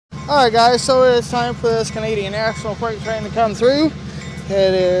Alright guys, so it's time for this Canadian National freight train to come through.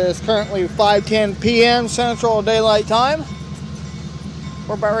 It is currently 5:10 p.m. Central Daylight Time.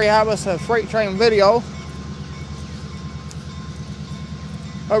 We're about ready to have us a freight train video.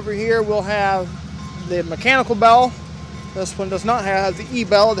 Over here we'll have the mechanical bell. This one does not have the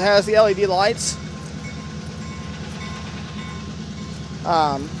E-bell, it has the LED lights.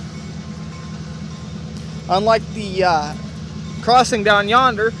 Unlike the crossing down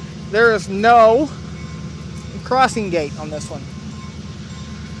yonder, there is no crossing gate on this one.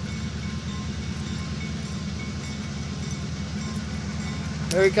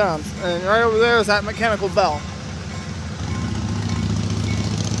 There he comes. And right over there is that mechanical bell.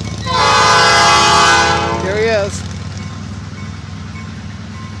 Here he is.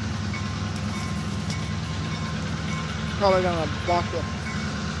 Probably gonna block the...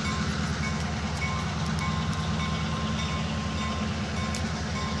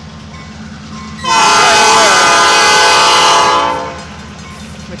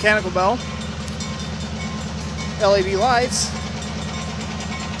 Mechanical bell, LED lights,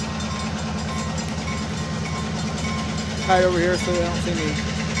 hide over here so they don't see me.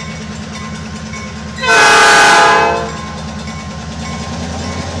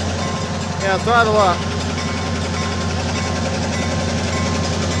 Yeah, throttle up.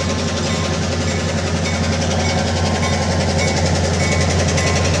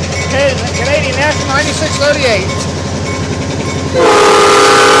 Okay, Canadian National 9638.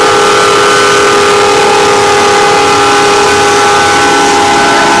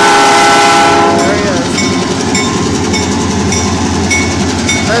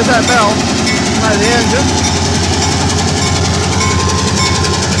 There's that bell by the engine.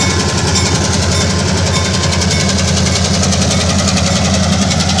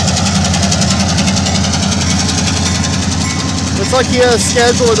 Looks like he has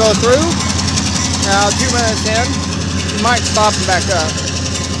scheduled to go through. Now 2 minutes in, he might stop and back up.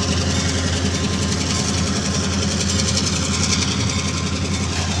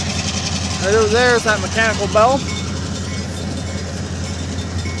 Right over there is that mechanical bell.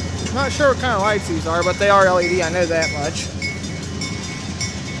 Not sure what kind of lights these are, but they are LED, I know that much.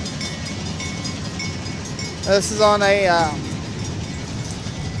 This is on a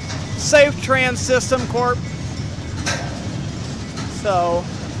Safe Trans System Corp. So,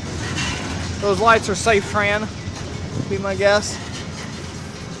 those lights are Safe Tran, would be my guess.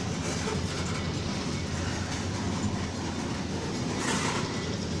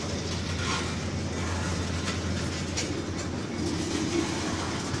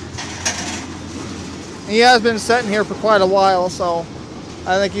 He has been sitting here for quite a while, so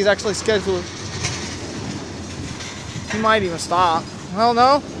I think he's actually scheduled. He might even stop. I don't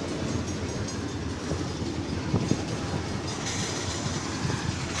know.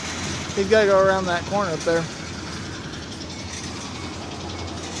 He's got to go around that corner up there.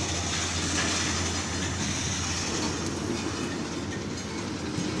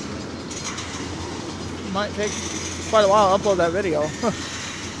 Might take quite a while to upload that video.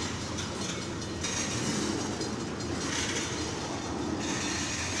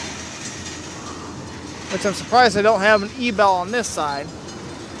 Which I'm surprised I don't have an E-bell on this side.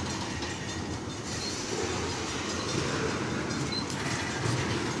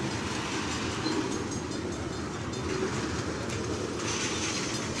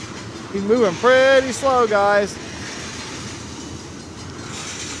 He's moving pretty slow, guys.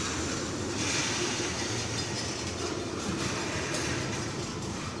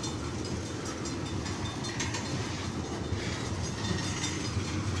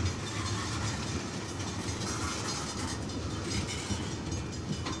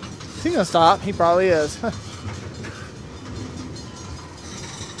 Is he gonna stop? He probably is. I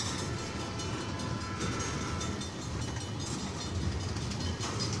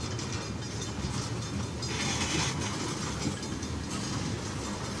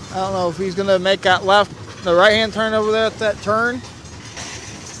don't know if he's gonna make that the right-hand turn over there at that turn.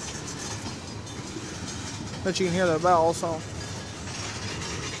 But you can hear the bell, so.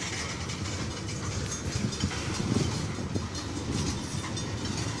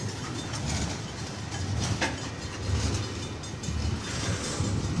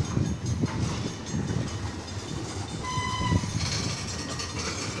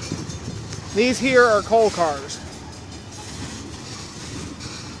 These here are coal cars.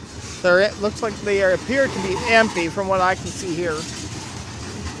 It looks like they appear to be empty from what I can see here.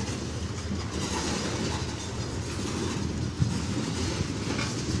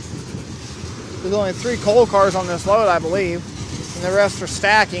 There's only 3 coal cars on this load, I believe, and the rest are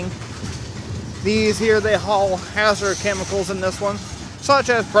stacking. These here, they haul hazard chemicals in this one. such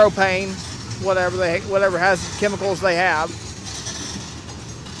as propane, whatever has chemicals they have.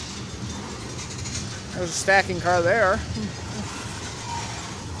 There's a stacking car there.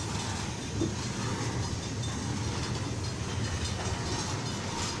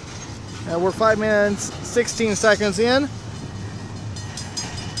 We're 5 minutes 16 seconds in.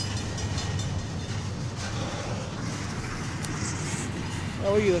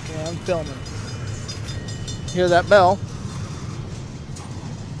 Oh, what are you looking at? I'm filming. Hear that bell?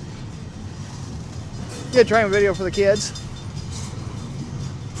 Good train video for the kids.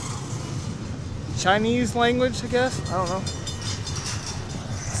 Chinese language, I guess? I don't know.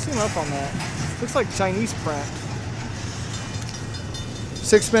 Let's zoom up on that. Looks like Chinese print.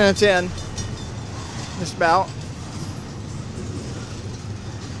 6 minutes in. Just about.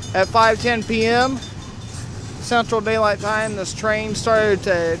 At 5:10 p.m. Central Daylight Time, this train started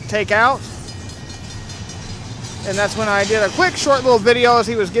to take out. And that's when I did a quick short little video as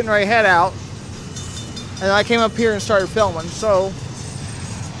he was getting ready to head out. And I came up here and started filming. So,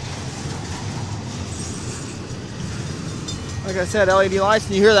 like I said, LED lights,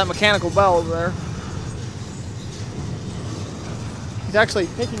 and you hear that mechanical bell over there. He's actually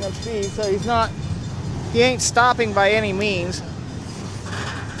picking up speed, so he ain't stopping by any means.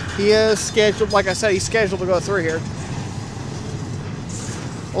 He is scheduled, like I said, he's scheduled to go through here.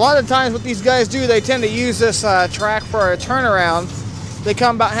 A lot of times what these guys do, they tend to use this track for a turnaround. They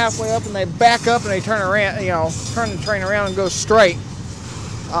come about halfway up and they back up and they turn around, turn the train around and go straight.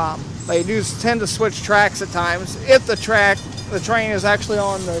 They do tend to switch tracks at times if the train is actually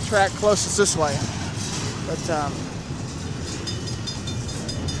on the track closest this way. But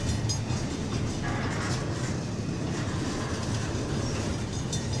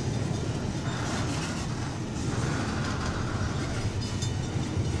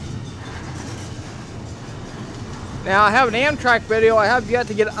now I have an Amtrak video I have yet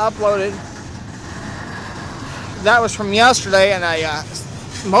to get uploaded. That was from yesterday, and a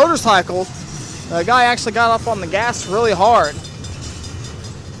motorcycle. The guy actually got up on the gas really hard.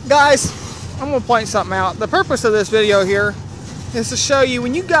 Guys, I'm going to point something out. The purpose of this video here is to show you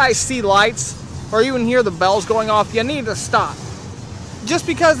when you guys see lights or even hear the bells going off, you need to stop. Just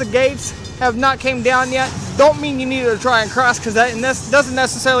because the gates have not came down yet, don't mean you need to try and cross, because this doesn't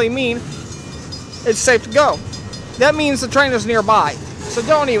necessarily mean it's safe to go. That means the train is nearby, so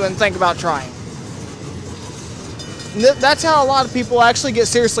don't even think about trying. That's how a lot of people actually get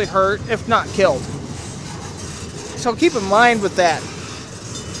seriously hurt, if not killed. So keep in mind with that.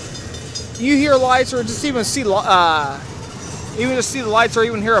 You hear lights, or just even see the lights, or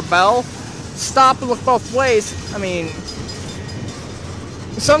even hear a bell, stop and look both ways. I mean,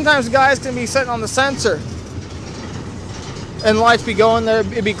 sometimes guys can be sitting on the sensor and lights be going there,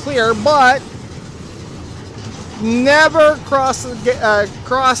 it'd be clear, but never crossing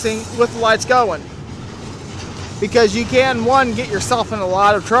with the lights going, because you can, one, get yourself in a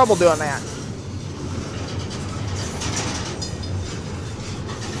lot of trouble doing that.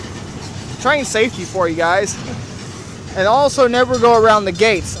 Train safety for you guys. And also never go around the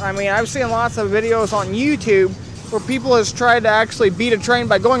gates. I mean, I've seen lots of videos on YouTube where people have tried to actually beat a train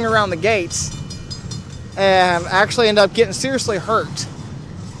by going around the gates and actually end up getting seriously hurt.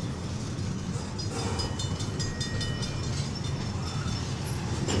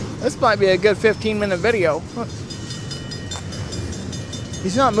 This might be a good 15-minute video.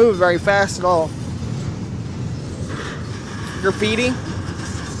 He's not moving very fast at all. Graffiti.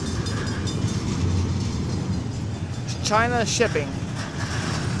 China shipping.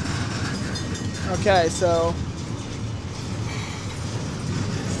 Okay, so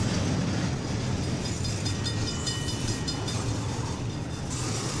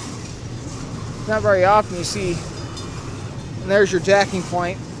not very often you see, and there's your jacking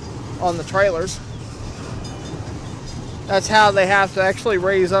point on the trailers. That's how they have to actually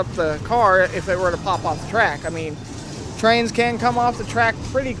raise up the car if it were to pop off the track. I mean, trains can come off the track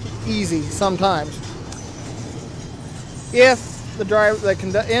pretty easy sometimes if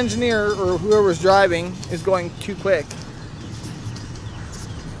the engineer or whoever's driving is going too quick.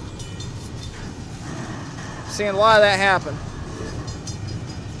 Seeing a lot of that happen.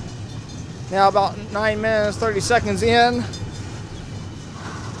 Now about 9 minutes 30 seconds in,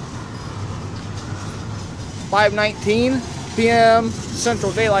 5:19 p.m.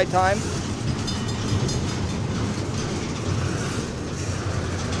 Central Daylight Time.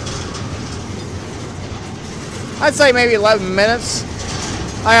 I'd say maybe 11 minutes.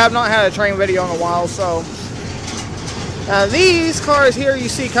 I have not had a train video in a while, so. These cars here you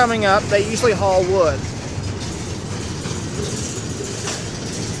see coming up, they usually haul wood.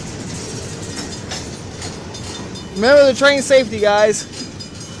 Remember the train safety, guys.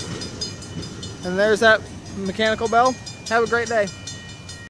 And there's that mechanical bell. Have a great day.